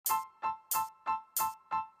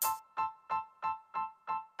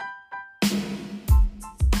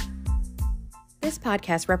This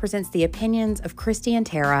podcast represents the opinions of Christy and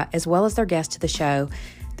Tara, as well as their guests to the show.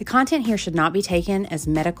 The content here should not be taken as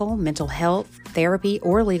medical, mental health, therapy,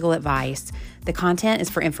 or legal advice. The content is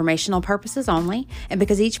for informational purposes only, and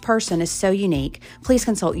because each person is so unique, please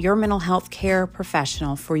consult your mental health care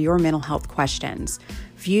professional for your mental health questions.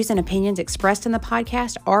 Views and opinions expressed in the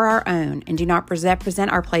podcast are our own and do not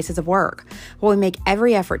represent our places of work. While we make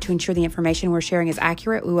every effort to ensure the information we're sharing is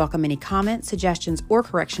accurate, we welcome any comments, suggestions, or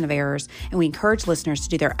correction of errors, and we encourage listeners to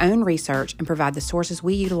do their own research and provide the sources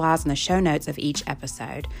we utilize in the show notes of each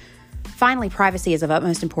episode. Finally, privacy is of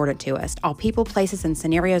utmost importance to us. All people, places, and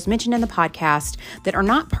scenarios mentioned in the podcast that are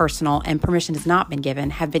not personal and permission has not been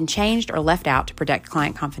given have been changed or left out to protect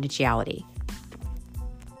client confidentiality.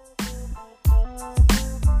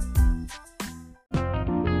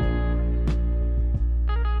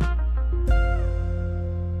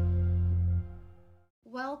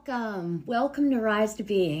 Welcome to Rise to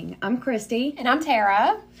Being. I'm Christy. And I'm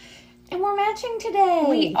Tara. And we're matching today.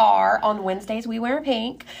 We are. On Wednesdays, we wear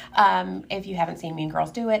pink. If you haven't seen Mean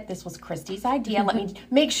Girls Do It, this was Christy's idea. Let me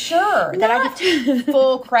make sure that I get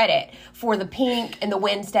full credit for the pink and the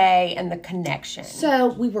Wednesday and the connection. So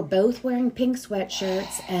we were both wearing pink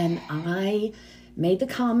sweatshirts, and I made the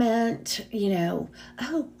comment,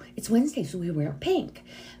 oh, it's Wednesday, so we wear pink.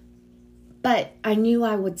 But I knew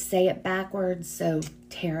I would say it backwards, so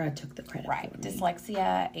Tara took the credit. Right. For me.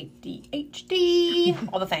 Dyslexia, ADHD,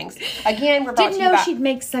 all the things. Again, we're brought Didn't to you know by... she'd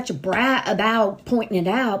make such a brat about pointing it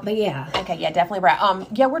out, but yeah. Okay, yeah, definitely brat.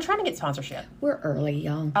 Yeah, we're trying to get sponsorship. We're early,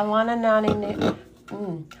 y'all. Alani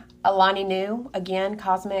Nu, again,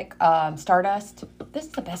 Cosmic Stardust. This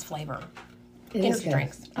is the best flavor. Energy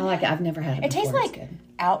drinks. I like it. I've never had it It tastes before. like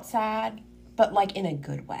outside, but like in a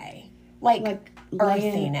good way. Like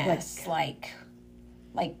earthiness, like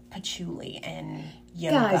patchouli and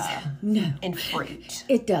yoga. Guys, no. And fruit.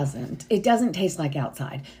 It doesn't. It doesn't taste like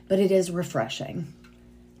outside, but it is refreshing.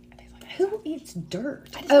 Who eats dirt?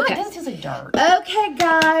 It doesn't taste like dirt. Okay,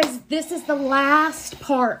 guys, this is the last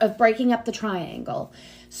part of breaking up the triangle.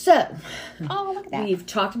 So, oh, look at that. We've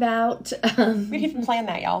talked about... we didn't even plan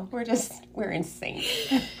that, y'all. We're insane.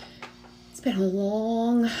 It's been a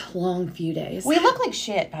long few days. We look like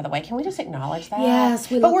shit, by the way. Can we just acknowledge that? Yes,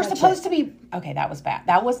 we look But we're like supposed shit. to be... Okay, that was bad.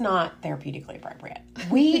 That was not therapeutically appropriate.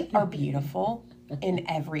 We are beautiful in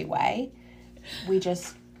every way. We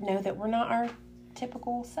just know that we're not our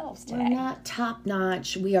typical selves today. We're not top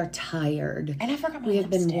notch. We are tired. And I forgot my We have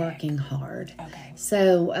been lipstick. working hard. Okay.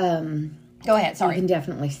 So, go ahead. Sorry. You can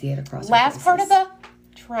definitely see it across our Last part of faces. the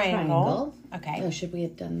triangle. Okay. Oh, should we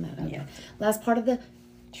have done that? Okay. Yeah. Last part of the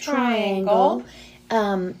triangle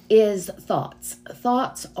is thoughts.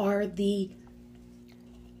 Thoughts are the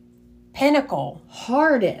Pinnacle.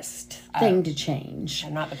 hardest thing to change.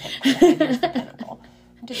 I'm not the pinnacle. Here's the pinnacle.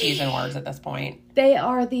 I'm just using words at this point. They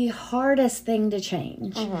are the hardest thing to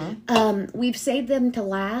change. We've saved them to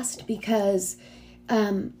last because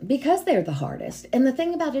they're the hardest. And the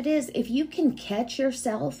thing about it is, if you can catch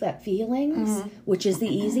yourself at feelings, which is the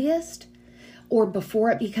easiest, or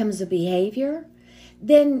before it becomes a behavior,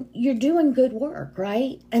 then you're doing good work,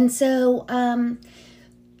 right? And so,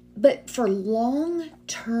 but for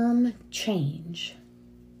long-term change,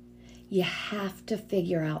 you have to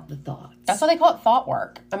figure out the thoughts. That's why they call it thought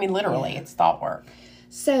work. I mean, literally, it's thought work.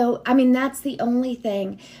 So, I mean, that's the only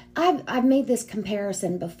thing. I've made this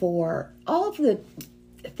comparison before. All of the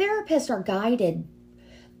therapists are guided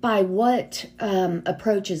by what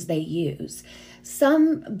approaches they use.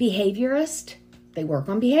 Some behaviorists, they work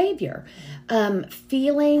on behavior.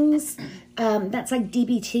 Feelings, that's like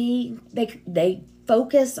DBT. They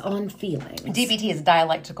focus on feelings. DBT is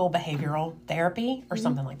dialectical behavioral therapy or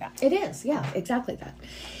something like that. It is, yeah, exactly that.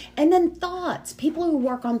 And then thoughts, people who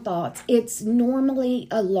work on thoughts, it's normally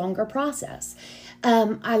a longer process.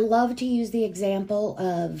 I love to use the example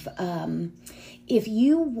of if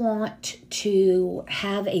you want to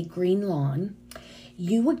have a green lawn,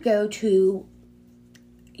 you would go to,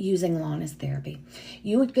 using lawn as therapy,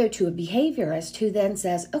 you would go to a behaviorist who then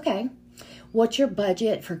says, okay, what's your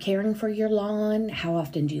budget for caring for your lawn? How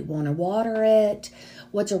often do you want to water it?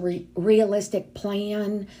 What's a realistic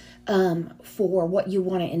plan for what you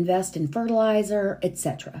want to invest in fertilizer,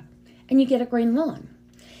 etc.? And you get a green lawn.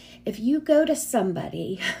 If you go to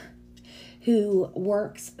somebody who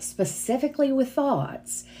works specifically with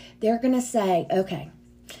thoughts, they're going to say, okay,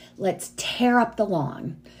 let's tear up the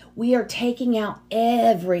lawn. We are taking out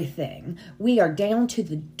everything. We are down to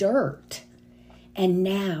the dirt. And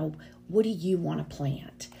now, what do you want to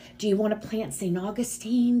plant? Do you want to plant St.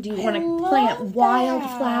 Augustine? Do you want to plant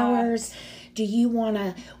wildflowers?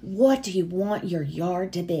 what do you want your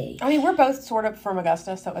yard to be? I mean, we're both sort of from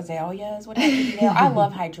Augusta, so azaleas would have to be there. I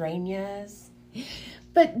love hydrangeas.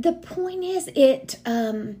 But the point is,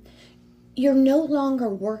 you're no longer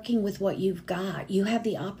working with what you've got. You have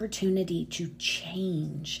the opportunity to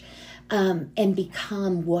change and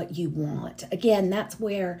become what you want. Again, that's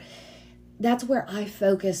where I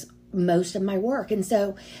focus most of my work. And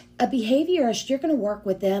so a behaviorist, you're going to work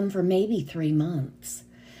with them for maybe 3 months.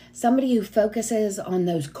 Somebody who focuses on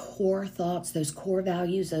those core thoughts, those core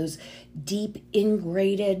values, those deep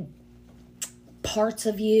ingrained parts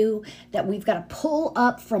of you that we've got to pull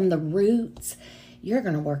up from the roots, you're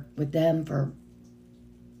going to work with them for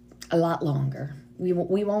a lot longer. We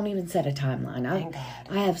won't even set a timeline. Thank God.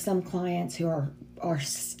 I have some clients who are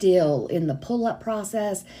still in the pull-up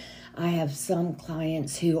process. I have some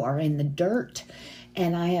clients who are in the dirt,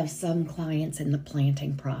 and I have some clients in the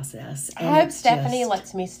planting process. I hope Stephanie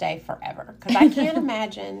lets me stay forever, because I can't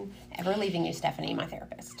imagine ever leaving you, Stephanie, my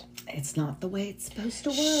therapist. It's not the way it's supposed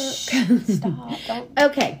to work. Stop. Don't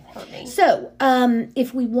Okay. hurt me. So,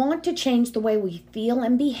 if we want to change the way we feel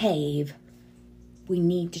and behave, we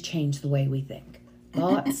need to change the way we think.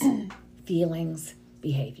 Thoughts, feelings,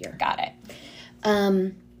 behavior. Got it.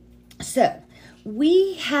 So,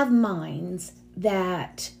 we have minds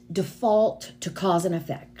that default to cause and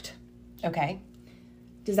effect. Okay.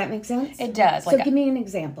 Does that make sense? It does. So, give me an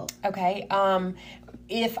example. Okay.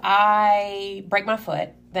 If I break my foot,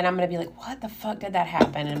 then I'm going to be like, what the fuck did that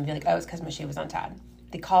happen? And I'm be like, oh, it's because my shoe was untied.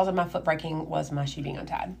 The cause of my foot breaking was my shoe being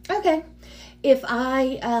untied. Okay. If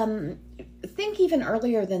I think even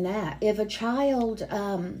earlier than that, if a child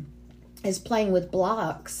is playing with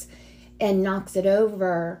blocks and knocks it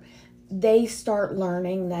over, they start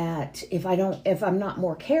learning that if I'm not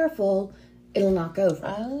more careful, it'll knock over.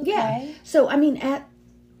 Okay. Yeah. So I mean,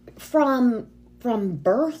 from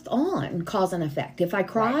birth on, cause and effect. If I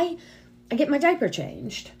cry, right, I get my diaper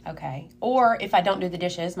changed. Okay. Or if I don't do the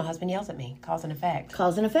dishes, my husband yells at me. Cause and effect.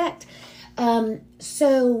 Cause and effect.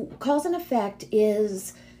 So cause and effect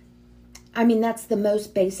is, I mean, that's the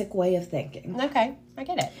most basic way of thinking. Okay. I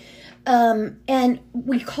get it. And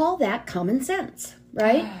we call that common sense,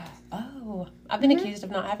 right? Oh, I've been accused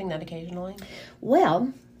of not having that occasionally.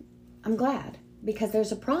 Well, I'm glad, because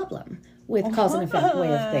there's a problem with cause and effect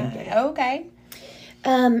way of thinking. Okay.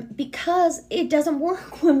 Because it doesn't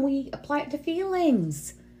work when we apply it to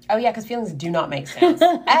feelings. Oh yeah, because feelings do not make sense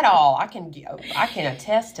at all. I can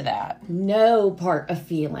attest to that. No part of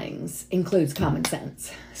feelings includes common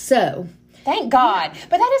sense. So, thank God.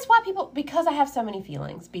 But that is why because I have so many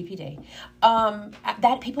feelings, BPD,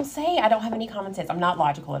 that people say I don't have any common sense. I'm not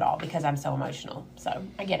logical at all because I'm so emotional. So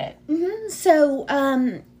I get it. Mm-hmm. So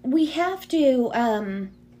we have to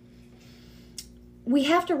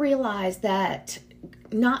realize that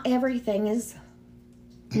not everything is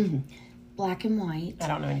black and white. I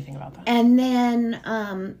don't know anything about that. And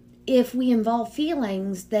then if we involve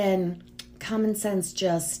feelings, then common sense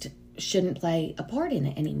just shouldn't play a part in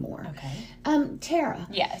it anymore. Okay. Tara.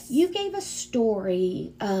 Yes. You gave a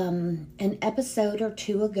story an episode or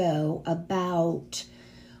two ago about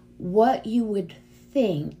what you would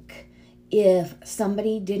think if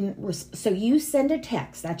somebody didn't... so you send a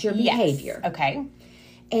text. That's your behavior. Yes. Okay.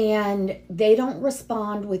 And they don't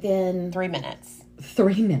respond within... 3 minutes.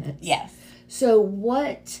 3 minutes. Yes. So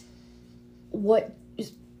what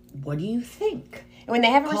do you think? When they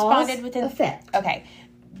haven't responded within... effect. Okay.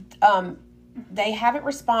 They haven't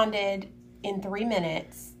responded in 3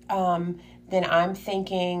 minutes, then I'm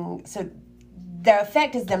thinking, so the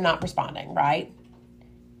effect is them not responding, right?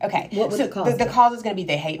 Okay. What would so the cause the cause is going to be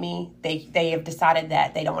they hate me. They have decided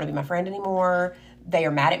that they don't want to be my friend anymore. They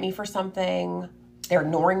are mad at me for something. They're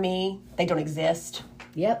ignoring me. They don't exist.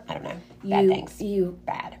 Yep. I don't know. Bad things.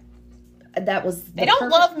 Bad. That was... They don't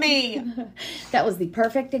love me. That was the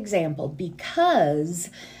perfect example, because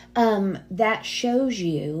that shows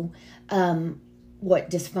you what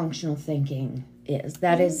dysfunctional thinking is.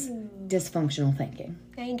 That is dysfunctional thinking.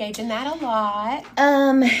 I engage in that a lot.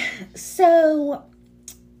 So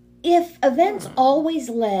if events always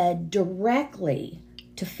led directly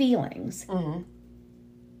to feelings,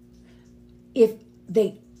 if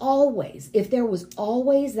there was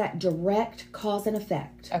always that direct cause and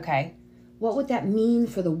effect, okay, what would that mean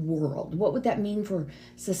for the world? What would that mean for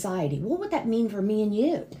society? What would that mean for me and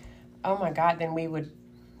you? Oh my God, then we would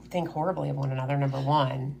think horribly of one another, number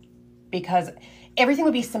one, because everything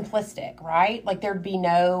would be simplistic, right? Like there'd be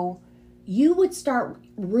no... You would start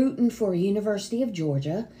rooting for University of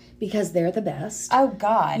Georgia because they're the best. Oh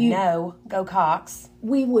God, no. Go Cox.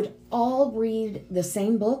 We would all read the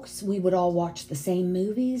same books. We would all watch the same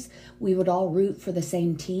movies. We would all root for the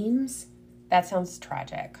same teams. That sounds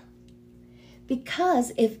tragic.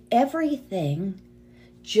 Because if everything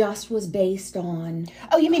just was based on...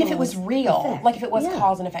 Oh, you mean if it was real? Effect. Like if it was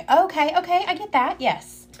cause and effect. Okay, I get that,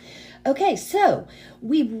 yes. Okay, so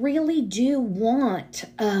we really do want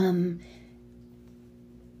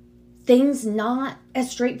things not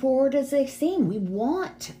as straightforward as they seem. We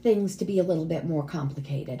want things to be a little bit more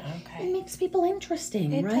complicated. Okay. It makes people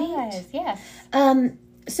interesting, It right? does, yes.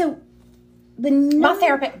 So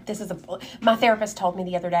my therapist told me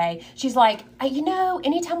the other day, she's like,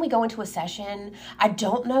 anytime we go into a session, I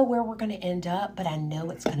don't know where we're going to end up, but I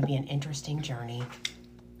know it's going to be an interesting journey.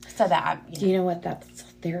 So that do you know what that's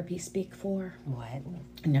therapy speak for? What?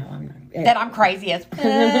 No, I'm not. That I'm crazy as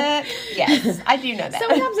yes, I do know that.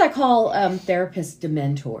 Sometimes I call therapists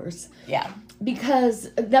dementors. Yeah. Because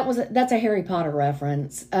that's a Harry Potter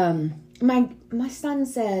reference. My son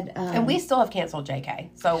said, and we still have canceled JK,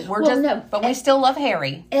 so we're but we still love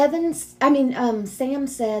Harry. Sam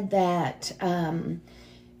said that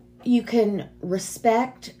you can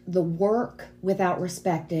respect the work without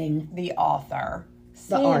respecting the author,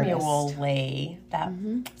 the Samuel artist. Lee. That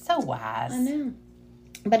so wise. I know.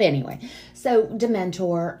 But anyway, so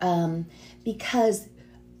dementor, because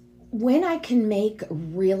when I can make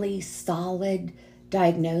really solid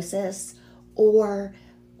diagnosis, or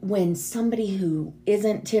when somebody who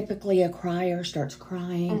isn't typically a crier starts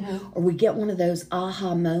crying, or we get one of those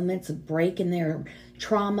aha moments of breaking their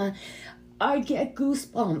trauma, I get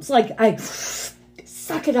goosebumps. Like, I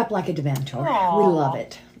suck it up like a dementor. Aww, we love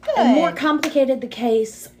it. good. The more complicated the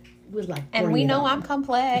case, we like And bring we it know on. I'm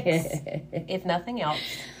complex, if nothing else.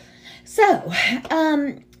 So,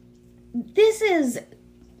 this is...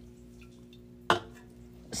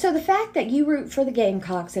 So the fact that you root for the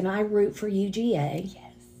Gamecocks and I root for UGA... Yes.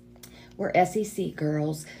 We're SEC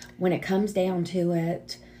girls. When it comes down to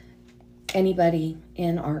it, anybody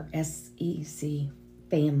in our SEC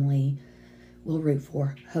family will root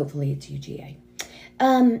for. Hopefully it's UGA.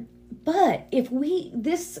 But if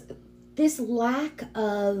this lack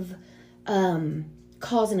of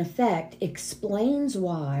cause and effect explains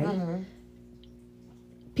why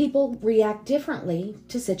people react differently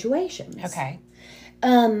to situations. Okay.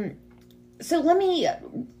 So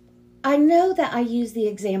I know that I use the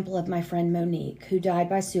example of my friend Monique, who died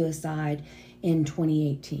by suicide in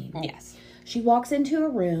 2018. Yes. She walks into a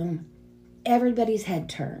room, everybody's head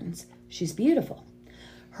turns. She's beautiful.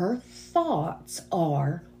 Her thoughts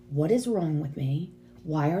are, what is wrong with me?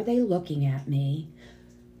 Why are they looking at me?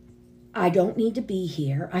 I don't need to be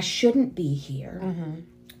here. I shouldn't be here.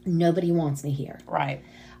 Nobody wants me here. Right.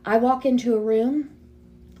 I walk into a room,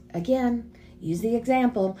 again, use the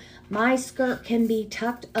example, my skirt can be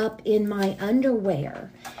tucked up in my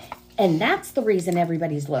underwear. And that's the reason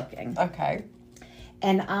everybody's looking. Okay.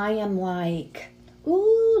 And I am like,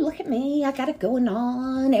 ooh, look at me. I got it going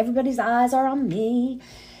on. Everybody's eyes are on me.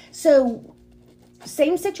 So,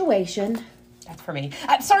 same situation. That's for me.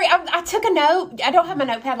 Sorry, I took a note. I don't have my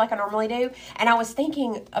notepad like I normally do. And I was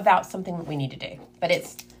thinking about something that we need to do. But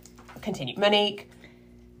it's, continue. Monique,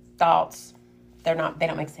 thoughts. They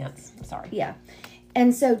don't make sense. I'm sorry. Yeah.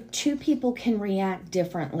 And so two people can react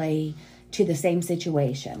differently to the same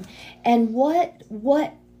situation. And what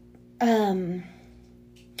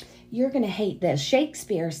you're going to hate this.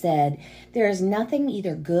 Shakespeare said, there is nothing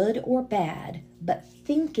either good or bad, but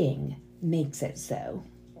thinking makes it so.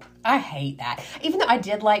 I hate that. Even though I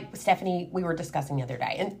did like Stephanie, we were discussing the other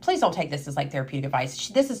day, and please don't take this as like therapeutic advice.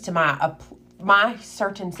 This is to my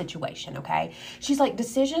certain situation, okay? She's like,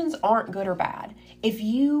 decisions aren't good or bad. If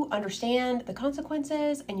you understand the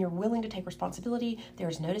consequences and you're willing to take responsibility, there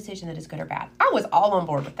is no decision that is good or bad. I was all on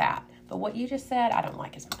board with that. But what you just said, I don't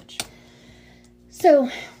like as much. So,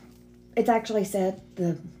 it's actually said,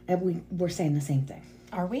 we're saying the same thing.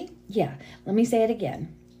 Are we? Yeah. Let me say it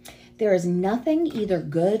again. There is nothing either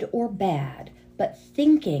good or bad, but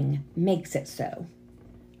thinking makes it so.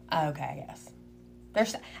 Okay, yes.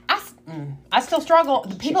 I still struggle.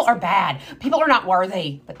 People are bad. People are not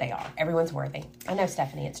worthy, but they are. Everyone's worthy. I know,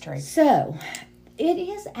 Stephanie, it's true. So, it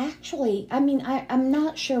is actually, I'm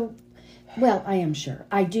not sure. Well, I am sure.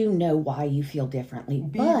 I do know why you feel differently.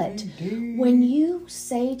 But when you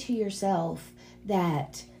say to yourself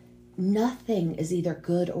that nothing is either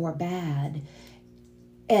good or bad,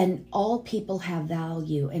 and all people have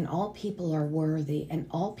value, and all people are worthy, and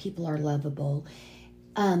all people are lovable,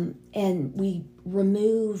 and we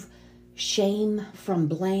remove shame from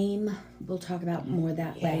blame. We'll talk about more of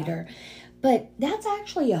that later. But that's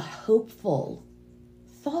actually a hopeful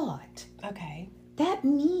thought. Okay. That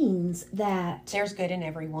means that there's good in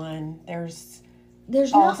everyone. There's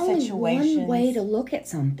there's all not only situations. one way to look at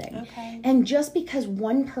something. Okay. And just because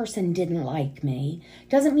one person didn't like me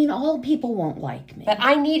doesn't mean all people won't like me. But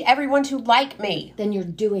I need everyone to like me. Then you're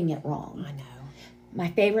doing it wrong. I know. My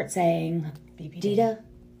favorite saying, BBD. Dita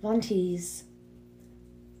Von Teese,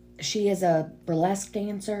 she is a burlesque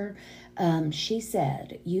dancer. She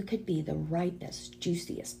said, you could be the ripest,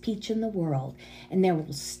 juiciest peach in the world, and there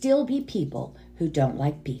will still be people who don't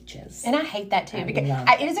like peaches. And I hate that too, because love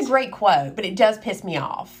it is a great quote, but it does piss me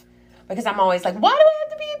off. Because I'm always like, why do I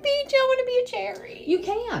have to be a peach? I want to be a cherry. You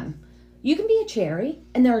can. You can be a cherry,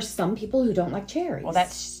 and there are some people who don't like cherries. Well,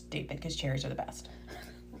 that's stupid, because cherries are the best.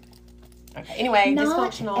 Okay, anyway,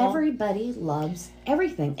 Not dysfunctional. everybody loves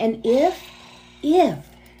everything. And if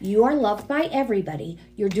you are loved by everybody,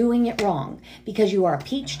 you're doing it wrong. Because you are a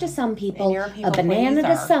peach to some people, And you're a people banana to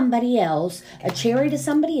pleaser. somebody else, a cherry to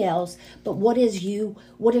somebody else. But what is your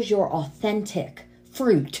authentic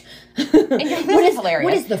fruit? And this is hilarious.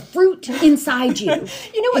 What is the fruit inside you?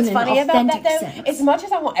 You know what's in an funny about that, authentic though? sense? As much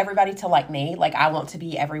as I want everybody to like me, like I want to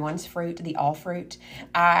be everyone's fruit, the all fruit,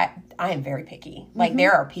 I am very picky. Like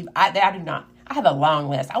there are people, I do not, I have a long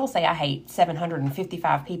list. I will say I hate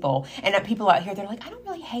 755 people. And people out here, they're like, I don't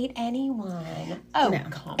really hate anyone. Oh,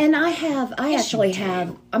 come And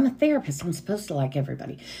on. I'm a therapist. I'm supposed to like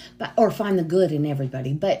everybody, or find the good in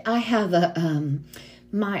everybody. But I have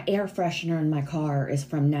my air freshener in my car is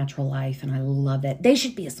from Natural Life, and I love it. They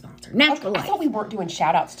should be a sponsor. Natural I Life. thought we weren't doing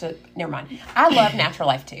shout outs to, never mind. I love Natural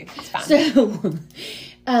Life too. It's fine. So,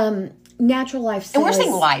 Natural Life says... And we're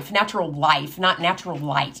saying life, natural life, not natural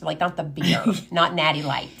light, like not the beer, not Natty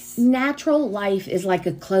Lights. Natural Life is like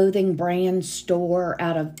a clothing brand store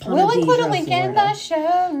out of Ponte We'll include a Vedra, link in Florida. the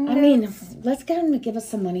show notes. I mean, let's get them to give us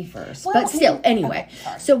some money first. Well, but still, anyway. okay,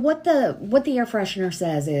 sorry. So what the air freshener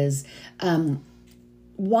says is,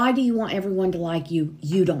 why do you want everyone to like you?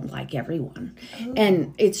 You don't like everyone. Ooh.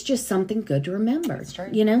 And it's just something good to remember. That's true.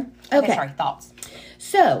 You know? Okay, sorry, thoughts.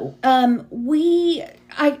 So, I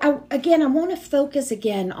want to focus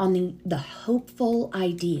again on the hopeful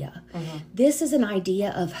idea. Mm-hmm. This is an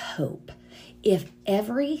idea of hope. If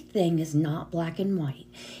everything is not black and white,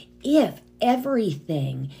 if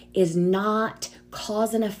everything is not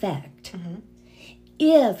cause and effect,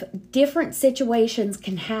 if different situations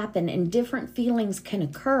can happen and different feelings can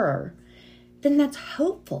occur, then that's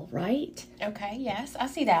hopeful, right? Okay, yes, I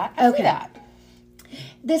see that. I see that.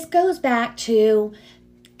 This goes back to,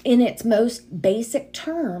 in its most basic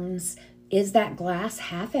terms, is that glass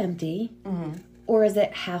half empty or is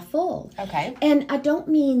it half full? Okay. And I don't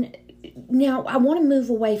mean, now I want to move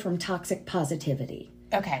away from toxic positivity.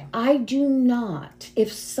 Okay. I do not.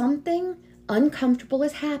 If something uncomfortable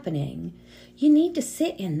is happening, you need to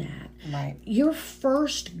sit in that. Right. Your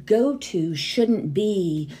first go-to shouldn't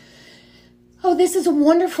be, oh, this is a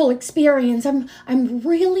wonderful experience. I'm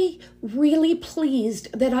really, really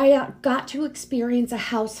pleased that I got to experience a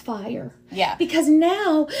house fire. Yeah. Because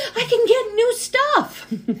now I can get new stuff.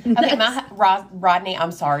 I think Rodney,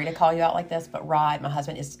 I'm sorry to call you out like this, but Rod, my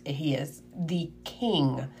husband, is the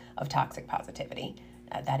king of toxic positivity.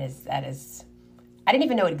 That is, I didn't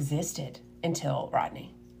even know it existed until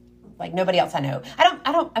Rodney. Like nobody else I know.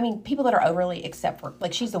 I mean, people that are overly, except for,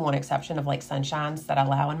 like, she's the one exception of like sunshines that I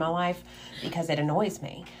allow in my life because it annoys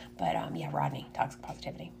me. But yeah, Rodney, toxic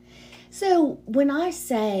positivity. So when I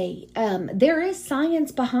say there is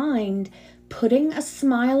science behind putting a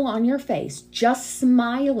smile on your face, just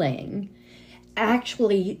smiling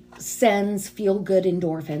actually sends feel-good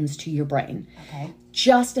endorphins to your brain. Okay.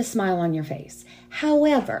 Just a smile on your face.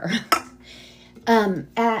 However,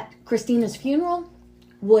 at Christina's funeral,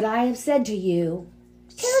 would I have said to you,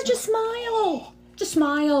 Tara, just smile. Just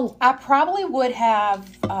smile. I probably would have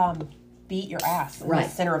beat your ass in Right.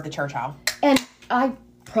 the center of the church aisle. And I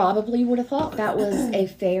probably would have thought that was a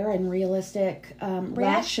fair and realistic,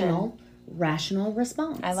 rational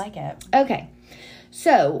response. I like it. Okay.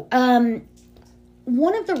 So,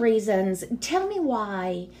 one of the reasons, tell me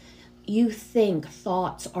why you think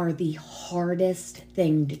thoughts are the hardest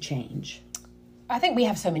thing to change. I think we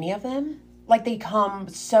have so many of them. Like they come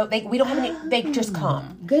we don't have any, they just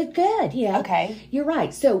come. Good, yeah. Okay. You're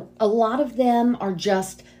right. So a lot of them are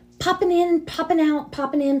just popping in, popping out,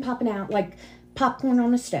 popping in, popping out, like popcorn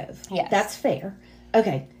on a stove. Yes. That's fair.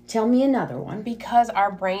 Okay, tell me another one. Because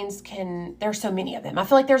our brains there's so many of them. I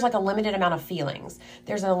feel like there's like a limited amount of feelings.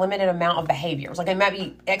 There's a limited amount of behaviors. Like it might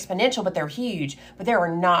be exponential, but they're huge. But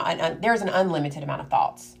there's an unlimited amount of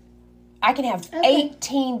thoughts. I can have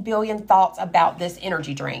 18 billion thoughts about this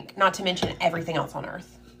energy drink, not to mention everything else on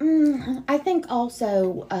earth. I think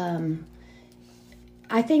also,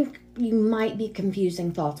 I think you might be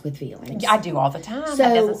confusing thoughts with feelings. I do all the time. So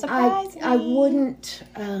that doesn't surprise me. I wouldn't.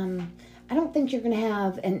 I don't think you're going to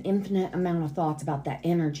have an infinite amount of thoughts about that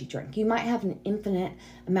energy drink. You might have an infinite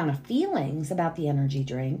amount of feelings about the energy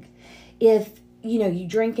drink. If you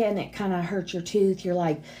drink it and it kind of hurts your tooth, you're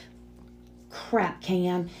like, crap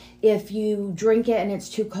can. If you drink it and it's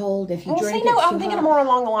too cold, if you drink it, I'm thinking more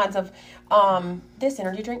along the lines of this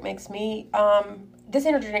energy drink makes me. This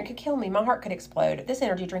energy drink could kill me. My heart could explode. This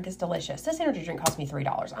energy drink is delicious. This energy drink cost me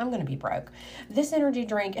 $3. I'm going to be broke. This energy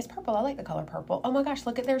drink is purple. I like the color purple. Oh my gosh,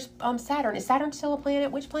 look at there's Saturn. Is Saturn still a planet?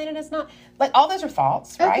 Which planet is not? Like, all those are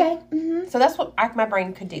thoughts, right? Okay. Mm-hmm. So that's what my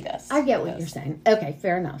brain could do this. I get what you're saying. Okay,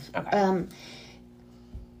 fair enough. Okay.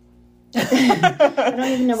 I don't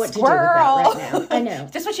even know what to do with that right now. I know.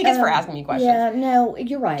 This is what she gets for asking me questions. Yeah, no,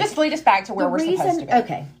 you're right. Just lead us back to where we're supposed to go.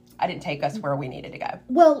 Okay. I didn't take us where we needed to go.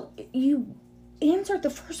 Well, you answered the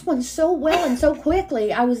first one so well and so quickly.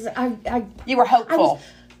 You were hopeful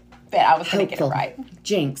that I was going to get it right.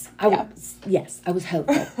 Jinx. Yes, I was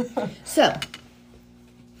hopeful. So,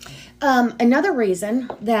 another reason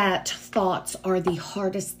that thoughts are the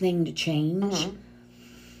hardest thing to change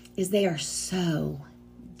is they are so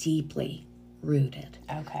deeply rooted.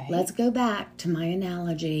 Okay. Let's go back to my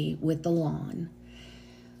analogy with the lawn.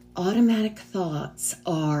 Automatic thoughts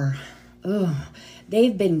are,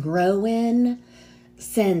 they've been growing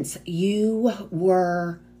since you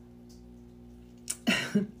were,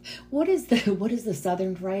 what is the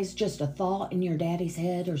Southern phrase? Just a thought in your daddy's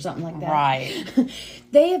head or something like that. Right.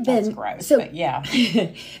 They have been, that's gross, but yeah.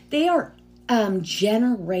 They are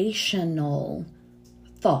generational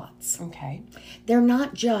thoughts. Okay. They're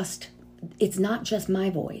not just, it's not just my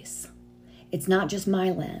voice. It's not just my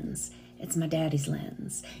lens. It's my daddy's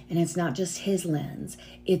lens. And it's not just his lens.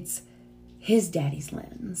 It's his daddy's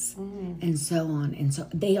lens. And so on. And so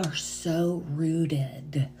they are so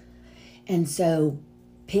rooted. And so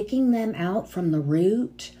picking them out from the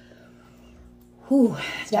root,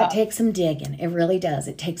 that takes some digging. It really does.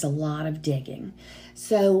 It takes a lot of digging.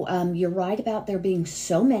 So you're right about there being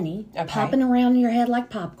so many popping around in your head like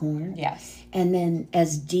popcorn. Yes. And then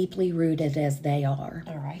as deeply rooted as they are.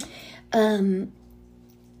 All right.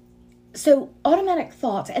 So automatic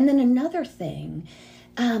thoughts. And then another thing,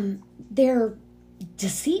 they're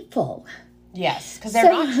deceitful. Yes, because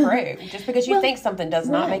they're not true. Just because you think something does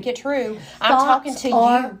not make it true. I'm talking to you.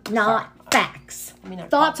 Thoughts are not facts.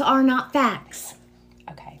 Thoughts are not facts.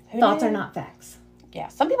 Okay. Thoughts are not facts. Yeah,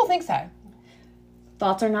 some people think so.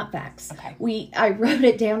 Thoughts are not facts. Okay. I wrote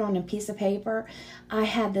it down on a piece of paper. I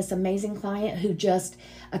had this amazing client who just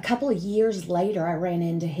a couple of years later, I ran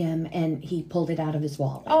into him and he pulled it out of his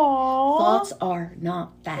wallet. Aww. Thoughts are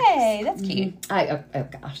not facts. Hey, that's cute. Oh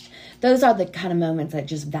gosh. Those are the kind of moments that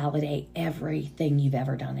just validate everything you've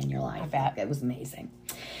ever done in your life. I bet. It was amazing.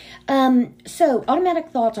 So automatic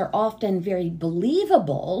thoughts are often very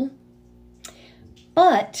believable,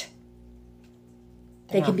 but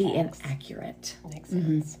they can be inaccurate. Makes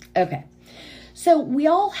sense. Okay. So we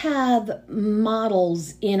all have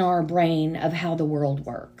models in our brain of how the world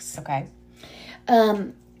works. Okay.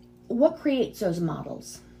 What creates those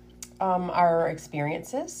models? Our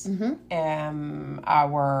experiences.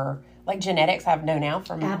 Our, like, genetics I know now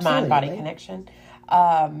from mind-body connection.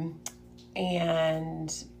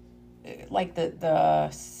 And like the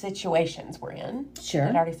situations we're in. Sure.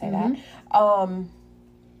 Did I already say that?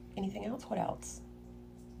 Anything else? What else?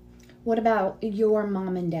 What about your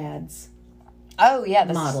mom and dad's? Oh, yeah.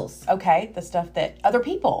 Models. Okay. The stuff that other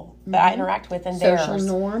people that I interact with and their social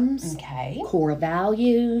norms. Okay. Core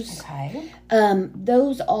values. Okay.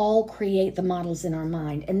 Those all create the models in our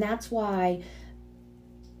mind. And that's why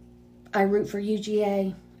I root for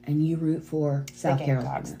UGA and you root for South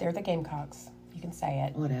Carolina. They're the Gamecocks. You can say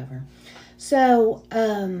it. Whatever. So,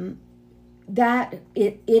 that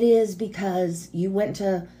it is because you went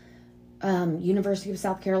to University of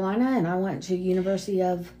South Carolina and I went to University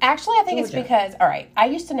of Actually, I think Georgia. it's because, all right, I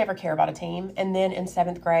used to never care about a team. And then in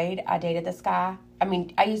 7th grade, I dated this guy. I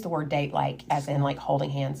mean, I use the word date like as in like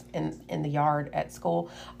holding hands in the yard at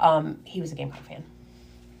school. He was a Gamecock fan.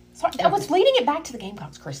 So I was leading it back to the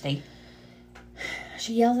Gamecocks, Christy.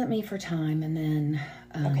 She yells at me for time and then...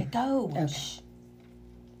 Okay, go.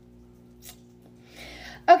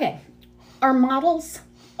 Okay. Our models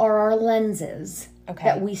are our lenses Okay.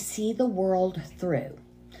 that we see the world through.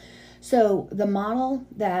 So the model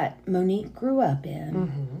that Monique grew up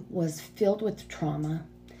in was filled with trauma.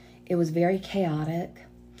 It was very chaotic.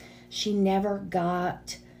 She never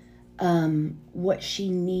got what she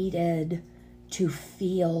needed to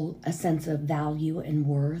feel a sense of value and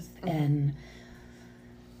worth and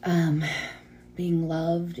being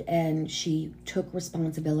loved, and she took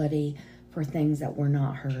responsibility for things that were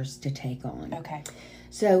not hers to take on. Okay.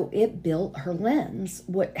 So it built her lens,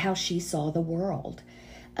 how she saw the world.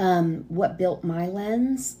 What built my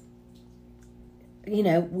lens,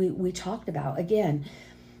 we talked about, again,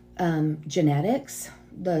 genetics,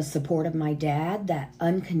 the support of my dad, that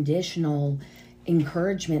unconditional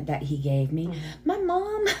encouragement that he gave me. My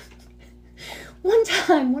mom, one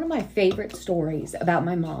time, one of my favorite stories about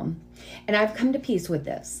my mom, and I've come to peace with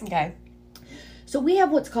this. Okay. So we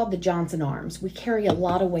have what's called the Johnson arms. We carry a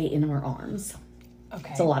lot of weight in our arms.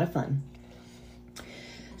 Okay. It's a lot of fun.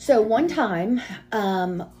 So one time,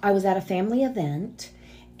 I was at a family event,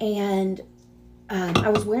 and I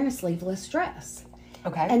was wearing a sleeveless dress.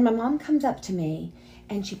 Okay. And my mom comes up to me,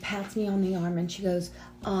 and she pats me on the arm, and she goes,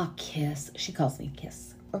 "Aw, Kiss." She calls me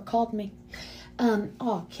Kiss, or called me.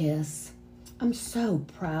 "Aw, Kiss, I'm so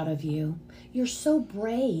proud of you. You're so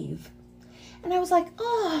brave." And I was like,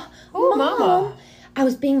 "Oh, Mom." Mama. I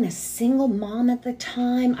was being this single mom at the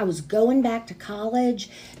time. I was going back to college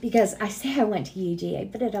because I say I went to UGA,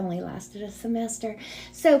 but it only lasted a semester.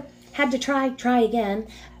 So had to try again.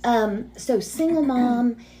 So single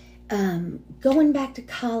mom, going back to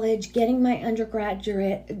college, getting my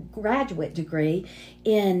graduate degree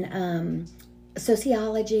in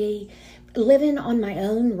sociology, living on my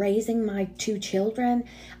own, raising my 2 children.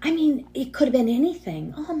 I mean, it could have been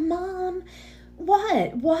anything. "Oh, Mom,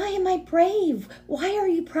 what? Why am I brave? Why are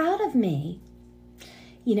you proud of me?"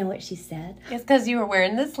 You know what she said? It's because you were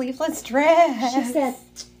wearing the sleeveless dress. She said,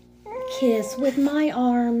 "Kiss, with my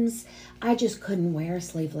arms, I just couldn't wear a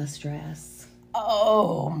sleeveless dress."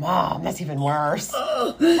 Oh, Mom, that's even worse.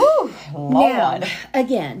 Whew, Lord. Now,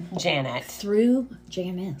 again, Janet. through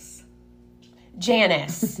Janice.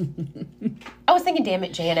 Janice. I was thinking, damn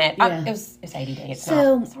it, Janet. Yeah. It was ADD. It's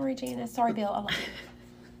So- not. Sorry, Janice. Sorry, Bill. I love you.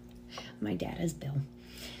 My dad is Bill.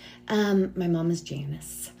 My mom is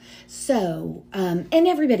Janice. So, and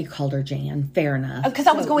everybody called her Jan. Fair enough. Because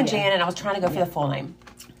I was So, going yeah. Jan, and I was trying to go for the full name.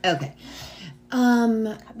 Okay.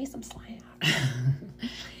 Cut me some slack.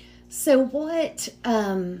 So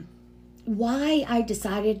why I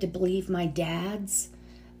decided to believe my dad's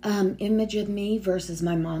image of me versus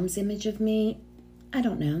my mom's image of me, I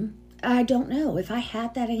don't know. If I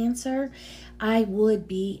had that answer, I would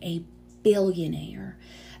be a billionaire.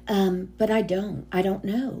 But I don't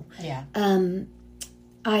know. Yeah.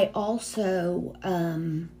 I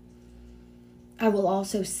will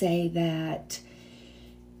also say that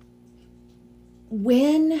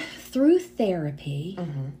when through therapy,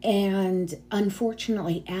 and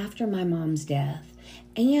unfortunately after my mom's death,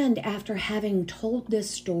 and after having told this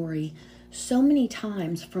story so many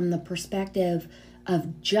times from the perspective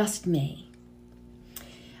of just me,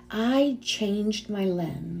 I changed my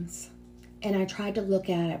lens, and I tried to look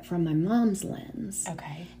at it from my mom's lens.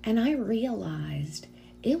 Okay. And I realized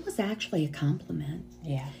it was actually a compliment.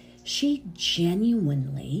 Yeah. She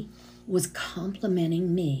genuinely was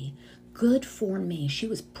complimenting me, good for me. She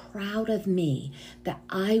was proud of me, that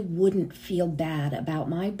I wouldn't feel bad about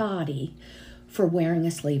my body for wearing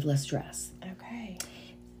a sleeveless dress. Okay.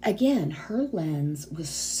 Again, her lens was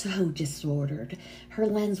so disordered. Her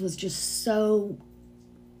lens was just so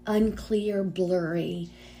unclear, blurry.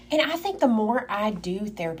 And I think the more I do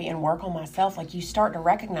therapy and work on myself, like, you start to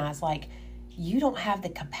recognize, like, you don't have the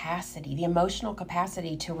capacity, the emotional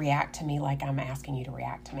capacity to react to me like I'm asking you to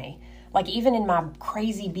react to me. Like, even in my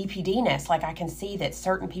crazy BPD-ness, like, I can see that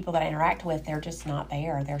certain people that I interact with, they're just not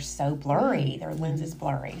there. They're so blurry. Their lens is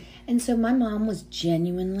blurry. And so my mom was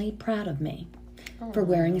genuinely proud of me for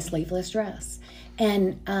wearing a sleeveless dress.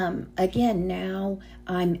 And again, now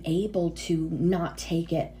I'm able to not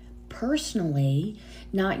take it personally,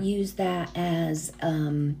 not use that as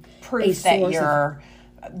Proof that you're,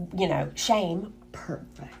 shame.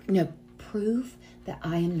 Perfect. No, proof that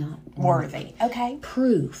I am not Worthy. Okay.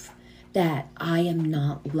 Proof that I am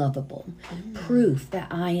not lovable. Proof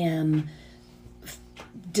that I am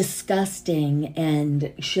disgusting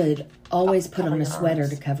and should always put on a sweater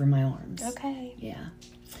to cover my arms. Okay. Yeah.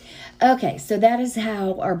 Okay, so that is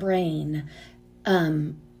how our brain,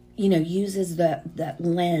 uses that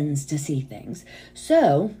lens to see things.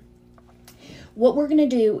 So what we're going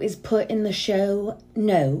to do is put in the show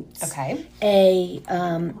notes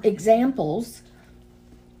examples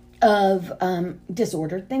of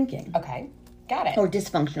disordered thinking. Okay. Got it. Or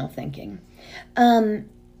dysfunctional thinking.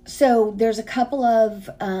 So there's a couple of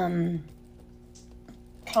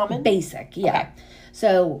Common? basic, yeah. Okay.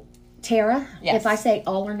 So Tara, Yes. if I say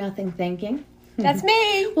all or nothing thinking, That's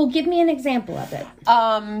me. well, give me an example of it.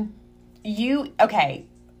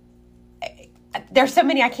 There's so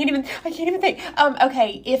many I can't even think.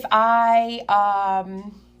 Okay, if I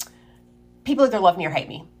people either love me or hate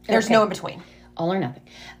me. There's no in between. All or nothing.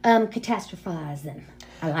 Catastrophizing.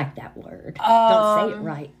 I like that word. Don't say it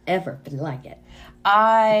right ever, but I like it.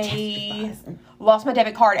 I lost my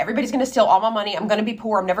debit card. Everybody's going to steal all my money. I'm going to be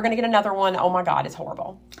poor. I'm never going to get another one. Oh my God, it's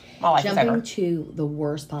horrible. My life is over. Jumping to the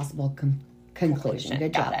worst possible conclusion.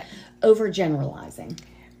 Good job. Got it. Overgeneralizing.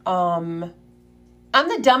 I'm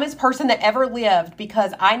the dumbest person that ever lived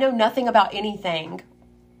because I know nothing about anything.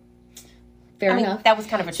 Fair enough. That was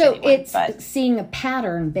kind of a so shitty one, it's but seeing a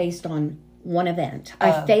pattern based on one event.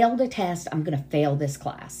 I failed a test. I'm going to fail this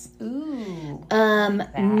class. Ooh.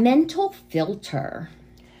 Mental filter.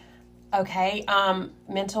 Okay.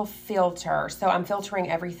 Mental filter. So I'm filtering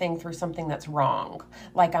everything through something that's wrong.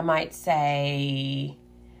 Like I might say,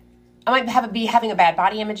 I might be having a bad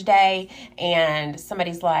body image day, and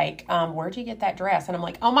somebody's like, where'd you get that dress? And I'm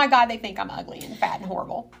like, oh my God, they think I'm ugly and fat and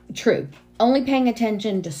horrible. True. Only paying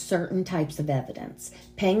attention to certain types of evidence.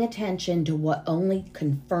 Paying attention to what only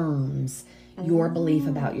confirms your belief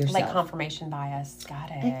about yourself. Like confirmation bias. Got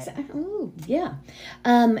it. Ooh, yeah.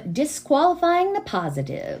 Disqualifying the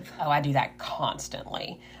positive. Oh, I do that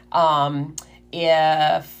constantly.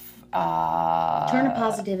 If turn a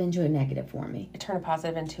positive into a negative for me. Turn a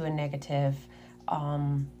positive into a negative.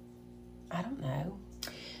 I don't know.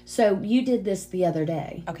 So you did this the other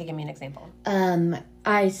day. Okay, give me an example.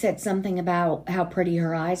 I said something about how pretty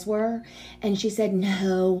her eyes were, and she said,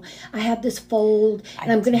 "No, I have this fold,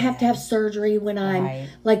 and I'm going to have surgery when I'm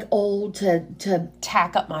like old to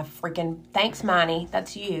tack up my freaking." Thanks, Miney.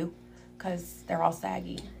 That's you, because they're all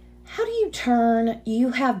saggy. How do you turn "you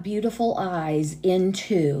have beautiful eyes"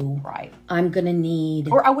 into "I'm going to need"?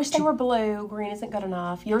 Or I wish they were blue. Green isn't good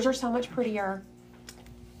enough. Yours are so much prettier.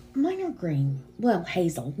 Mine are green. Well,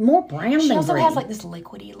 hazel. More brown than green. She also has like this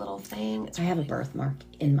liquidy little thing. I have a birthmark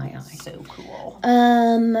in my eye. So cool.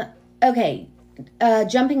 Okay.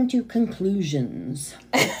 Jumping to conclusions.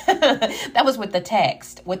 That was with the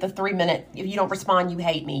text. With the 3-minute, if you don't respond, you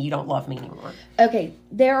hate me. You don't love me anymore. Okay.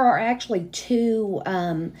 There are actually two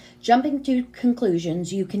jumping to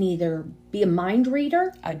conclusions. You can either be a mind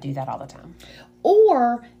reader. I do that all the time.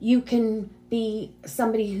 Or you can be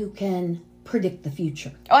somebody who can predict the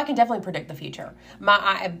future. Oh, I can definitely predict the future.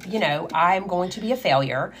 I'm going to be a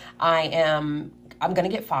failure. I'm going to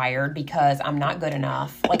get fired because I'm not good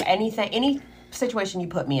enough. Like any situation you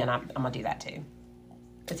put me in, I'm going to do that too.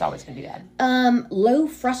 It's always going to be bad. Low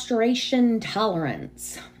frustration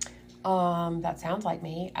tolerance. That sounds like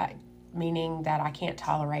me. Meaning that I can't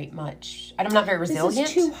tolerate much. I'm not very resilient.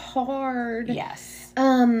 This is too hard. Yes.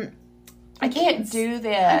 I can't do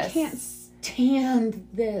this. I can't stand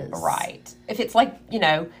this. Right. If it's like,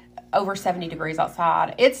 over 70 degrees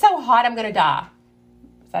outside, it's so hot I'm going to die.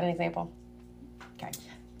 Is that an example? Okay.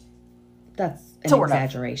 That's an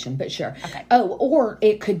exaggeration, but sure. Okay. Oh, or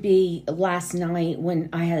it could be last night when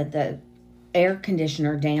I had the air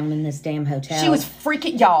conditioner down in this damn hotel. She was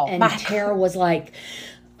freaking, y'all. And Tara was like,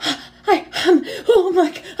 I'm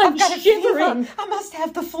shivering. I must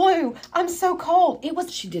have the flu. I'm so cold.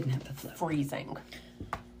 She didn't have the flu. Freezing.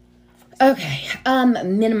 Okay.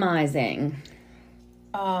 Minimizing.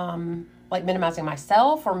 Like minimizing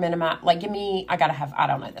myself or give me, I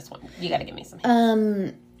don't know this one. You gotta give me some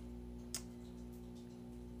hints.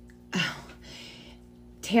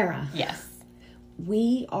 Tara. Yes.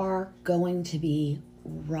 We are going to be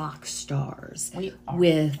rock stars. We are.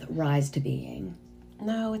 With Rise to Being.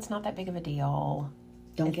 No, it's not that big of a deal.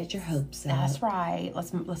 Don't get your hopes up. That's right.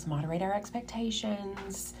 Let's moderate our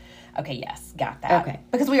expectations. Okay, yes, got that. Okay.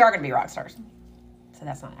 Because we are going to be rock stars. So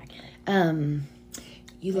that's not accurate.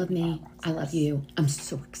 You love me. I love you. I'm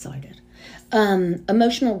so excited.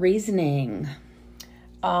 Emotional reasoning.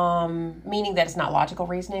 Meaning that it's not logical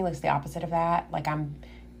reasoning. Like it's the opposite of that. Like I'm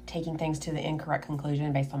taking things to the incorrect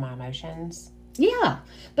conclusion based on my emotions. Yeah,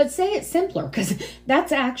 but say it simpler because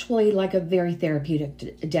that's actually like a very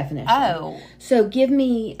therapeutic definition. Oh. So give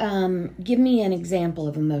me an example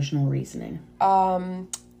of emotional reasoning.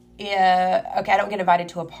 Yeah, okay, I don't get invited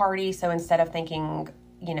to a party, so instead of thinking,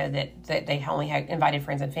 that they only had invited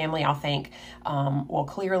friends and family, I'll think, well,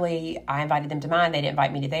 clearly I invited them to mine, they didn't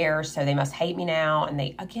invite me to theirs, so they must hate me now, and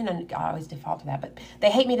I always default to that, but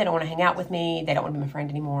they hate me, they don't want to hang out with me, they don't want to be my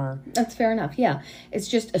friend anymore. That's fair enough, yeah. It's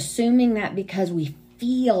just assuming that because we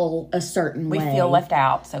feel a certain way. We feel left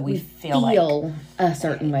out, so we feel like a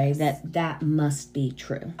certain way that must be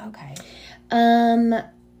true. Okay.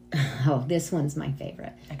 Oh, this one's my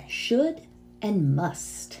favorite. Okay. Should and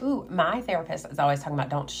must. Ooh, my therapist is always talking about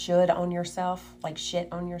don't should on yourself, like shit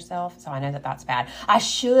on yourself. So I know that that's bad. I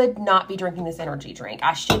should not be drinking this energy drink.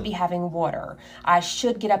 I should be having water. I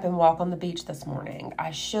should get up and walk on the beach this morning.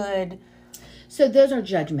 I should. So those are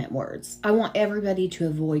judgment words. I want everybody to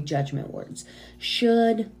avoid judgment words.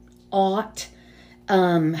 Should, ought,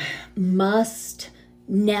 must,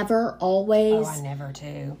 never, always. Oh, I never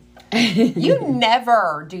do. You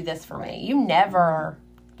never do this for me. You never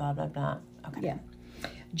blah, blah, blah. Okay. Yeah.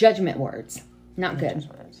 Judgment words. Not good.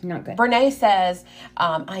 Not good. Brene says,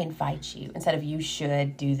 I invite you. Instead of you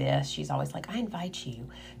should do this, she's always like, I invite you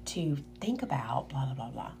to think about blah, blah, blah,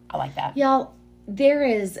 blah. I like that. Y'all, there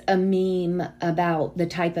is a meme about the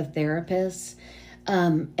type of therapist.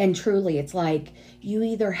 And truly, it's like you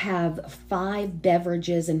either have 5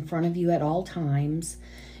 beverages in front of you at all times.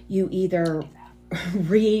 You either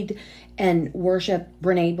read and worship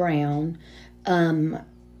Brene Brown.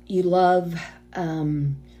 You love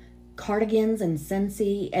cardigans and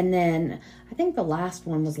Scentsy. And then I think the last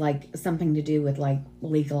one was like something to do with like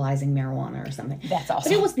legalizing marijuana or something. That's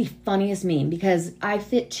awesome. But it was the funniest meme because I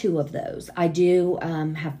fit 2 of those. I do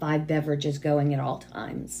have 5 beverages going at all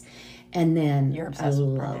times. And then You're obsessed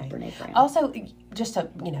with love Brene Brown. Also, just a,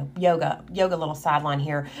 yoga little sideline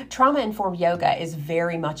here. Trauma-informed yoga is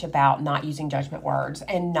very much about not using judgment words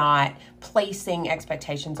and not placing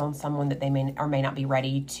expectations on someone that they may or may not be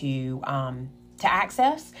ready to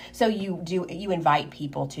access. So you invite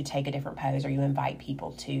people to take a different pose, or you invite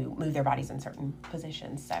people to move their bodies in certain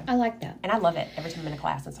positions. So I like that. And I love it every time I'm in a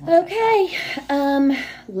class and someone says Okay.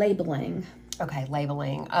 Labeling. Okay,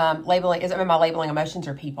 labeling. Labeling, am I labeling emotions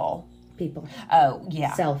or people? People. Oh,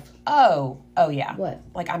 yeah. Self. Oh, yeah. What?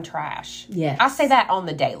 Like I'm trash. Yes. I say that on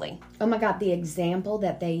the daily. Oh my God, the example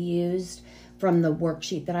that they used from the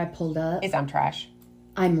worksheet that I pulled up. Is I'm trash.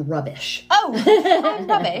 I'm rubbish. Oh, I'm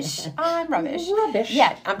rubbish. I'm rubbish. Rubbish.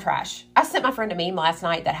 Yeah, I'm trash. I sent my friend a meme last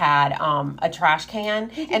night that had a trash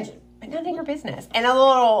can and none of your business. And a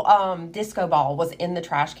little disco ball was in the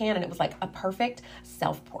trash can, and it was like a perfect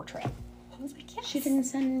self-portrait. I was like, yes. She didn't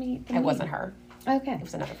send me. It wasn't her. Okay. It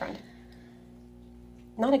was another friend.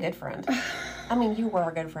 Not a good friend. I mean, you were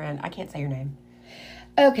a good friend. I can't say your name.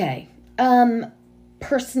 Okay.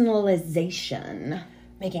 Personalization.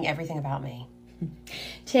 Making everything about me.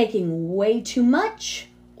 Taking way too much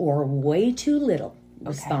or way too little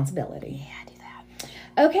responsibility. Yeah, I do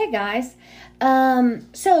that. Okay, guys.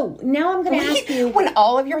 So now I'm going to ask you. When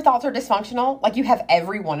all of your thoughts are dysfunctional, like you have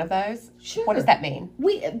every one of those, Sure. What does that mean?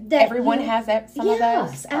 That Everyone has some of those?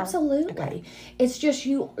 Yes, absolutely. Okay. It's just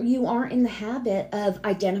you aren't in the habit of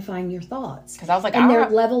identifying your thoughts. Because I was like, and their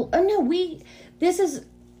level. Oh no, this is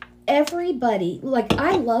everybody. Like,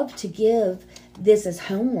 I love to give this as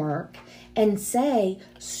homework and say,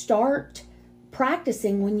 start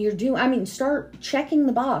practicing when you're start checking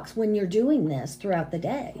the box when you're doing this throughout the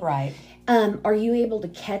day. Right. Are you able to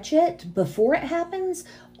catch it before it happens,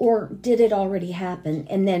 or did it already happen?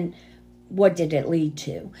 And then what did it lead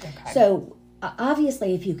to? Okay. So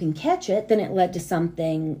obviously, if you can catch it, then it led to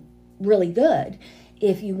something really good.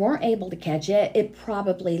 If you weren't able to catch it, it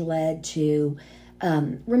probably led to,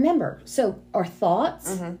 remember, so our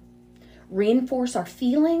thoughts reinforce our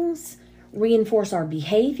feelings, reinforce our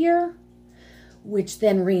behavior, which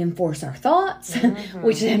then reinforce our thoughts,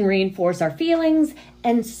 which then reinforce our feelings,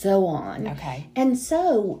 and so on. Okay. And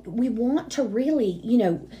so we want to really,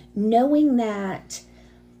 knowing that,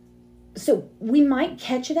 so we might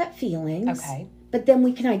catch it at feelings. Okay. But then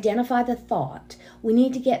we can identify the thought. We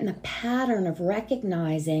need to get in the pattern of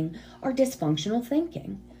recognizing our dysfunctional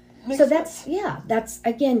thinking. So that's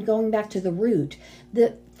again, going back to the root.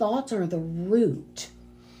 The thoughts are the root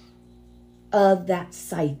of that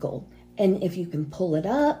cycle. And if you can pull it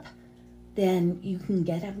up, then you can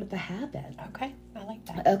get out of the habit. Okay, I like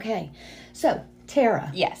that. Okay. So,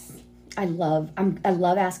 Tara. Yes. I love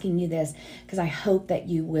asking you this because I hope that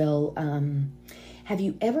you will. Have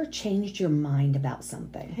you ever changed your mind about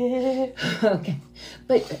something? Okay,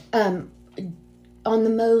 but on the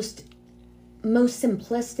most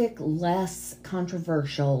simplistic, less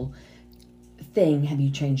controversial thing, have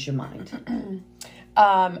you changed your mind?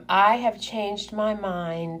 I have changed my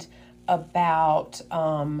mind about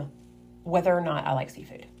whether or not I like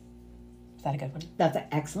seafood. Is that a good one? That's an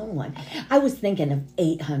excellent one. Okay. I was thinking of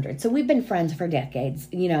 800. So we've been friends for decades.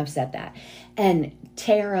 I've said that. And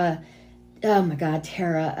Tara, oh my God,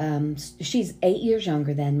 Tara, she's 8 years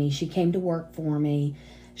younger than me. She came to work for me.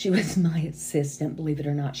 She was my assistant, believe it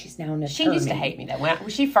or not. She's now an attorney. She used to hate me, though. When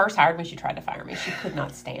she first hired me, she tried to fire me. She could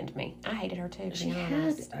not stand me. I hated her, too, to be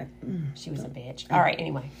honest. She was a bitch. All right,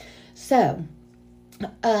 anyway. So,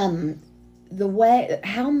 the way,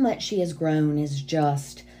 how much she has grown is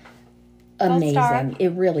just amazing. It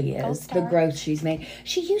really is. The growth she's made.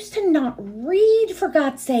 She used to not read, for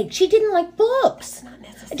God's sake. She didn't like books. That's not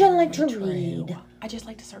necessarily I don't like to true. read. I just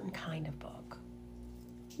liked a certain kind of book.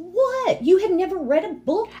 What? You had never read a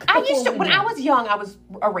book? I used to, when I was young, I was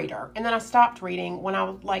a reader. And then I stopped reading when I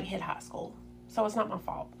was hit high school. So it's not my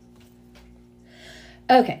fault.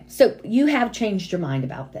 Okay, so you have changed your mind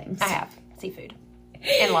about things. I have. Seafood.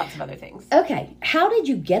 And lots of other things. Okay, how did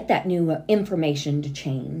you get that new information to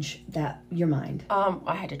change your mind?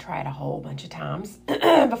 I had to try it a whole bunch of times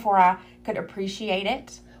before I could appreciate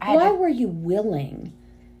it. Why were you willing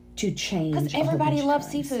to change? Because everybody loves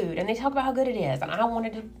seafood, and they talk about how good it is, and I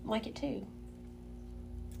wanted to like it too.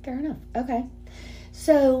 Fair enough. Okay.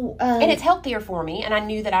 So... and it's healthier for me, and I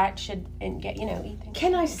knew that I should eat things.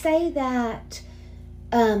 Can I say that...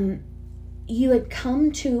 you had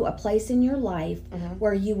come to a place in your life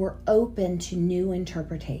where you were open to new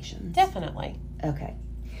interpretations. Definitely. Okay.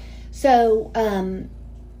 So,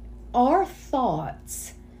 our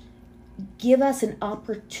thoughts give us an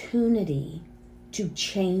opportunity to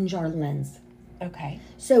change our lens. Okay.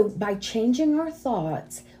 So, by changing our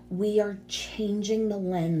thoughts, we are changing the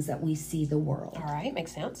lens that we see the world. All right.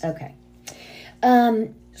 Makes sense. Okay.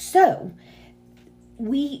 So,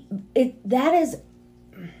 that is...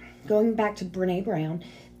 Going back to Brene Brown,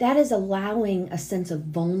 that is allowing a sense of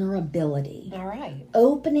vulnerability. All right.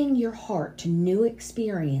 Opening your heart to new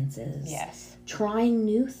experiences. Yes. Trying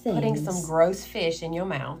new things. Putting some gross fish in your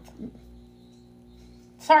mouth.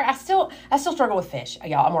 Sorry, I still struggle with fish.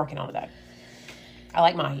 Y'all, I'm working on it though. I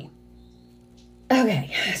like mahi.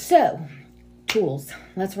 Okay, so tools.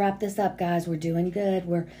 Let's wrap this up, guys. We're doing good.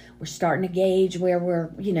 We're starting to gauge where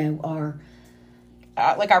we're,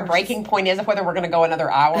 our breaking point is whether we're going to go another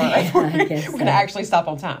hour or if we're going to actually stop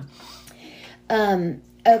on time.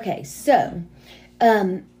 Okay, so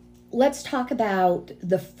let's talk about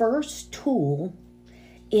the first tool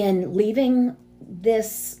in leaving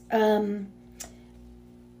this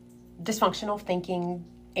dysfunctional thinking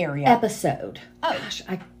area episode. Oh. Gosh,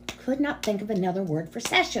 I could not think of another word for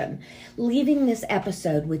session. Leaving this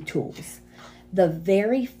episode with tools. The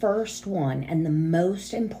very first one and the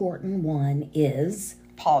most important one is...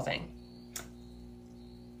 pausing.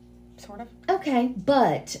 Sort of. Okay,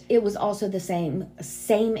 but it was also the same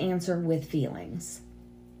answer with feelings.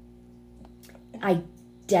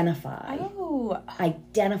 Identify. Oh.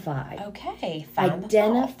 Identify. Okay.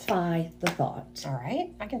 Identify the thought. All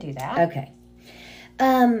right, I can do that. Okay.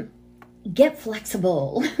 Get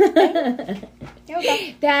flexible.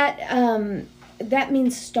 Okay. That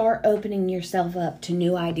means start opening yourself up to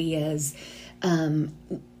new ideas, the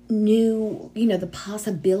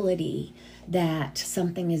possibility that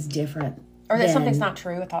something is different. Or that something's not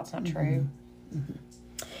true, a thought's not true.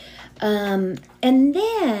 And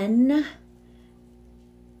then,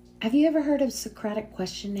 have you ever heard of Socratic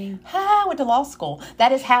questioning? I went to law school.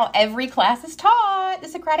 That is how every class is taught, the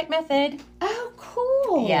Socratic method. Oh,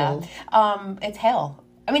 cool. Yeah. It's hell.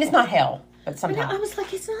 I mean, it's not hell. But sometimes I was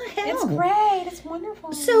like, it's not hell. It's great. It's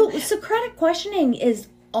wonderful. So Socratic questioning is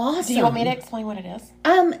awesome. Do you want me to explain what it is?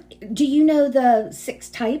 Do you know the 6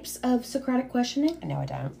 types of Socratic questioning? No, I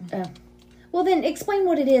don't. Well, then explain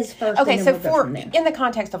what it is first. Okay, and so then we'll go from there. in the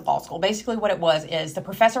context of law school, basically what it was is the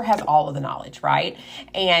professor has all of the knowledge, right?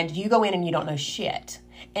 And you go in and you don't know shit.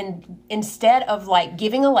 And instead of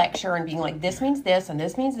giving a lecture and being like, this means this, and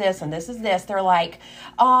this means this, and this is this, they're like,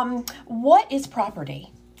 what is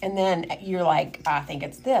property? And then you're like, I think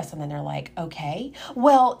it's this. And then they're like, okay,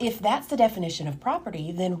 well, if that's the definition of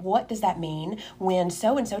property, then what does that mean when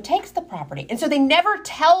so-and-so takes the property? And so they never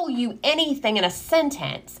tell you anything in a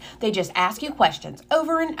sentence. They just ask you questions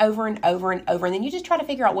over and over and over and over. And then you just try to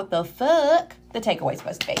figure out what the fuck the takeaway is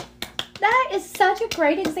supposed to be. That is such a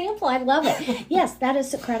great example. I love it. Yes, that is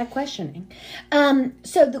Socratic questioning.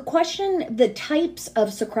 So the types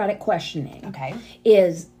of Socratic questioning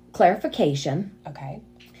is clarification. Okay.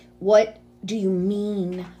 What do you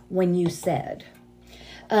mean when you said?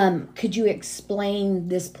 Could you explain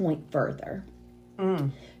this point further?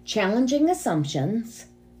 Challenging assumptions.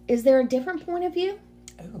 Is there a different point of view?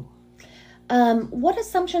 Oh. What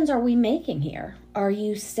assumptions are we making here? Are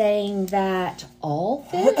you saying that all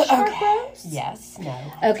fish are gross? Yes. No.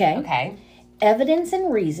 Okay. Okay. Evidence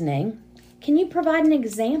and reasoning. Can you provide an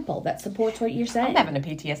example that supports what you're saying? I'm having a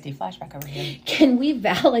PTSD flashback over here. Can we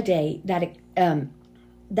validate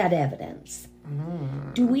that evidence?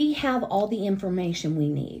 Do we have all the information we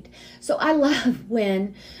need? So I love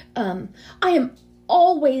when I am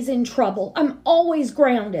always in trouble. I'm always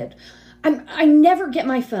grounded. I never get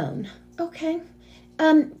my phone. Okay.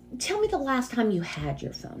 Tell me the last time you had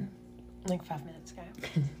your phone. Like 5 minutes ago.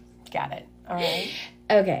 Got it. All right.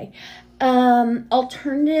 Okay.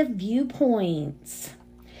 Alternative viewpoints.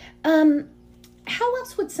 How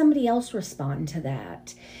else would somebody else respond to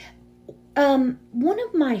that? One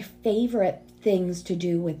of my favorite things to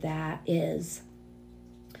do with that is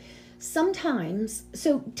sometimes,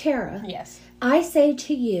 so Tara, Yes. I say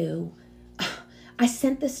to you, I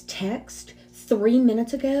sent this text 3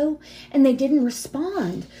 minutes ago and they didn't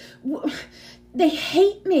respond. They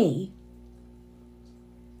hate me.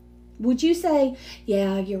 Would you say,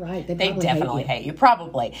 yeah, you're right. They definitely hate you.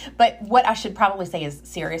 Probably. But what I should probably say is,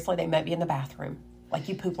 seriously, they might be in the bathroom. Like,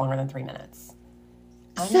 you poop longer than 3 minutes.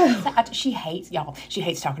 She hates, y'all, she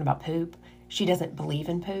hates talking about poop. She doesn't believe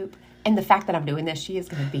in poop. And the fact that I'm doing this, she is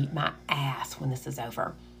going to beat my ass when this is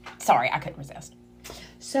over. Sorry, I couldn't resist.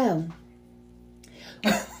 So,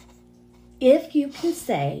 if you can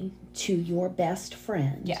say to your best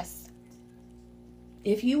friend. Yes.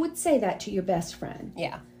 If you would say that to your best friend.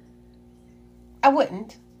 Yeah. I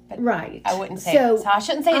wouldn't. But right. I wouldn't say it. So I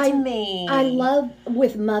shouldn't say it to me. I love,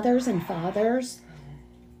 with mothers and fathers,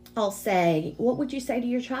 I'll say, what would you say to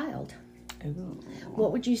your child? Ooh.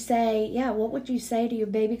 What would you say? Yeah, what would you say to your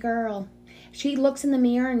baby girl? She looks in the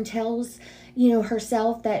mirror and tells,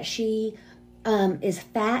 herself that she is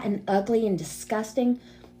fat and ugly and disgusting.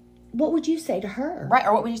 What would you say to her? Right,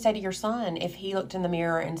 or what would you say to your son if he looked in the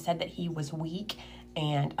mirror and said that he was weak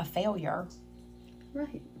and a failure?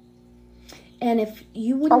 Right. And if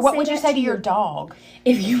you wouldn't, or what would you say to your dog?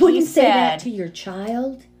 If you wouldn't say that to your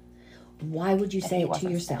child, why would you say it to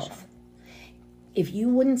yourself? Special. If you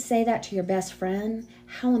wouldn't say that to your best friend,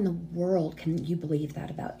 how in the world can you believe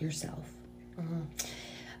that about yourself?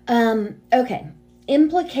 Mm-hmm. Okay.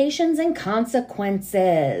 Implications and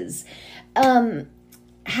consequences.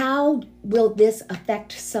 How will this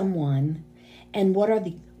affect someone? And what are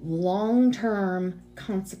the long-term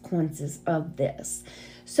consequences of this?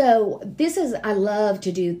 So I love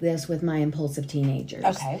to do this with my impulsive teenagers.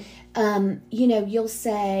 Okay. You'll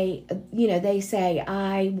say, they say,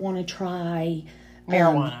 I want to try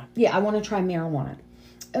marijuana. I want to try marijuana.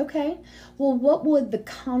 Okay. Well, what would the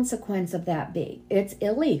consequence of that be? It's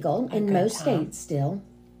illegal in most states still.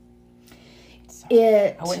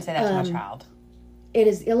 I wouldn't say that to my child. It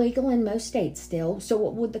is illegal in most states still. So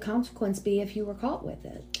what would the consequence be if you were caught with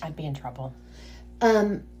it? I'd be in trouble.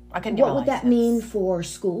 I couldn't get my license. What would that mean for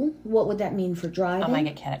school? What would that mean for driving? I might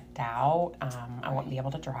get kicked out. I won't be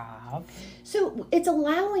able to drive. So it's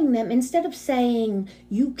allowing them, instead of saying,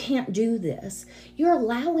 you can't do this, you're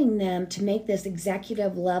allowing them to make this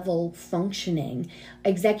executive level functioning,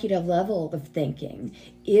 executive level of thinking.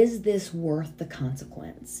 Is this worth the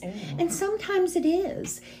consequence? And sometimes it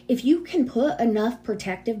is. If you can put enough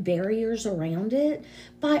protective barriers around it,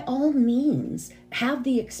 by all means, have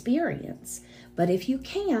the experience. But if you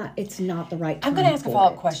can't, it's not the right time. I'm going to ask a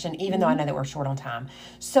follow-up question, even though I know that we're short on time.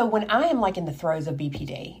 So when I am in the throes of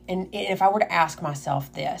BPD, and if I were to ask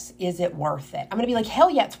myself this, is it worth it? I'm going to be like, hell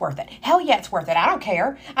yeah, it's worth it. Hell yeah, it's worth it. I don't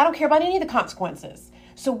care. I don't care about any of the consequences.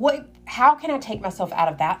 So how can I take myself out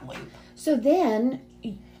of that loop? So then,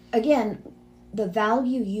 again, the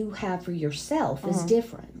value you have for yourself is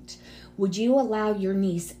different. Would you allow your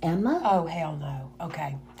niece Emma? Oh, hell no.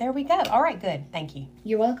 Okay. There we go. All right, good. Thank you.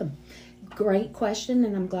 You're welcome. Great question,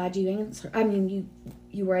 and I'm glad you answered. I mean,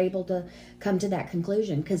 you were able to come to that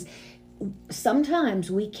conclusion, because sometimes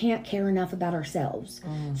we can't care enough about ourselves.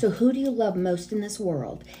 So who do you love most in this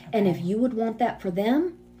world? Okay. And if you would want that for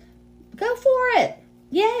them, go for it.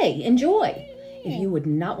 Yay, enjoy. If you would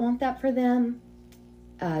not want that for them,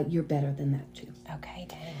 you're better than that too. Okay,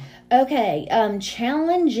 dang. Okay,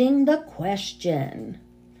 challenging the question.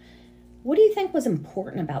 What do you think was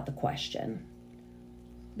important about the question?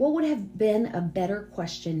 What would have been a better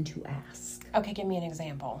question to ask? Okay, give me an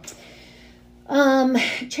example.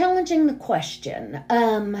 Challenging the question.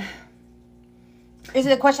 Is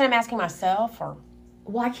it a question I'm asking myself, or?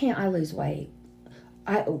 Why can't I lose weight?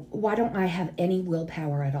 Why don't I have any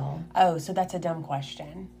willpower at all? Oh, so that's a dumb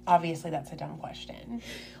question. Obviously, that's a dumb question.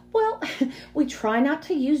 Well, we try not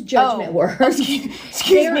to use judgment words. Excuse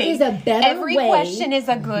there me. Is a better Every way. question is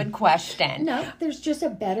a good question. No, there's just a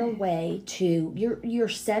better way to. You're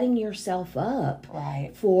setting yourself up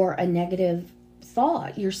for a negative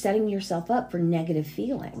thought. You're setting yourself up for negative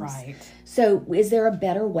feelings. Right. So is there a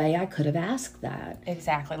better way I could have asked that?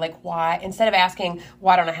 Exactly. Like, why, instead of asking,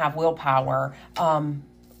 why don't I have willpower,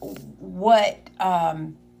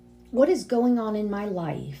 what is going on in my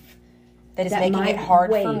life that is making it hard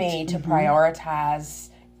for me to prioritize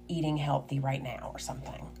eating healthy right now or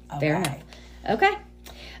something? Okay. Fair enough. Okay.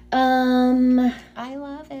 I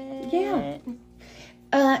love it. Yeah.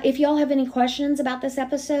 if y'all have any questions about this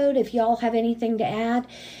episode, if y'all have anything to add,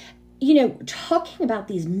 talking about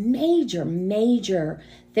these major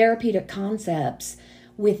therapeutic concepts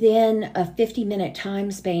within a 50-minute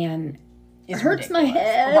time span hurts my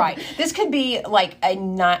head. Right. This could be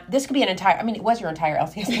this could be an entire, it was your entire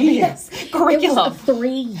LCSW yes. curriculum. It was a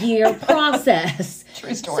 3-year process.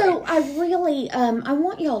 True story. So I really, I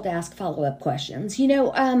want y'all to ask follow-up questions.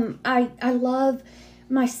 I love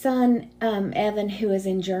my son, Evan, who is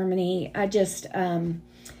in Germany. I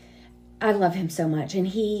love him so much. And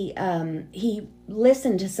he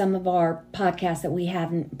listened to some of our podcasts that we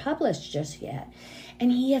haven't published just yet.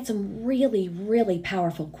 And he had some really, really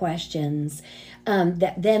powerful questions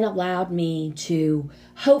that then allowed me to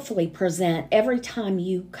hopefully present every time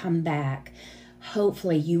you come back.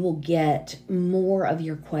 Hopefully you will get more of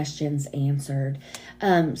your questions answered.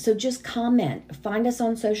 So just comment. Find us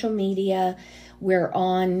on social media. We're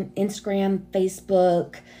on Instagram,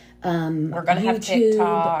 Facebook, we're going to have YouTube.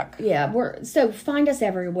 TikTok. Yeah, so find us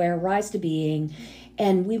everywhere, Rise to Being.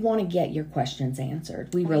 And we want to get your questions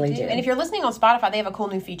answered. We really do. And if you're listening on Spotify, they have a cool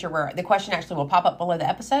new feature where the question actually will pop up below the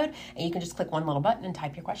episode, and you can just click one little button and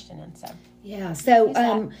type your question in.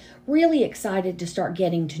 So really excited to start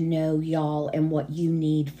getting to know y'all and what you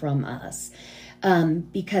need from us.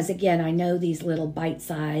 Because again, I know these little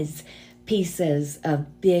bite-sized pieces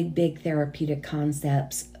of big therapeutic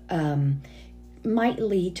concepts might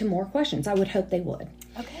lead to more questions. I would hope they would.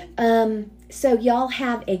 Okay. So y'all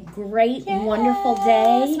have a great, wonderful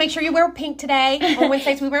day. Make sure you wear pink today. On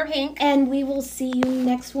Wednesdays we wear pink. And we will see you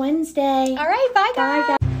next Wednesday. All right. Bye, guys.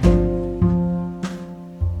 Bye, guys.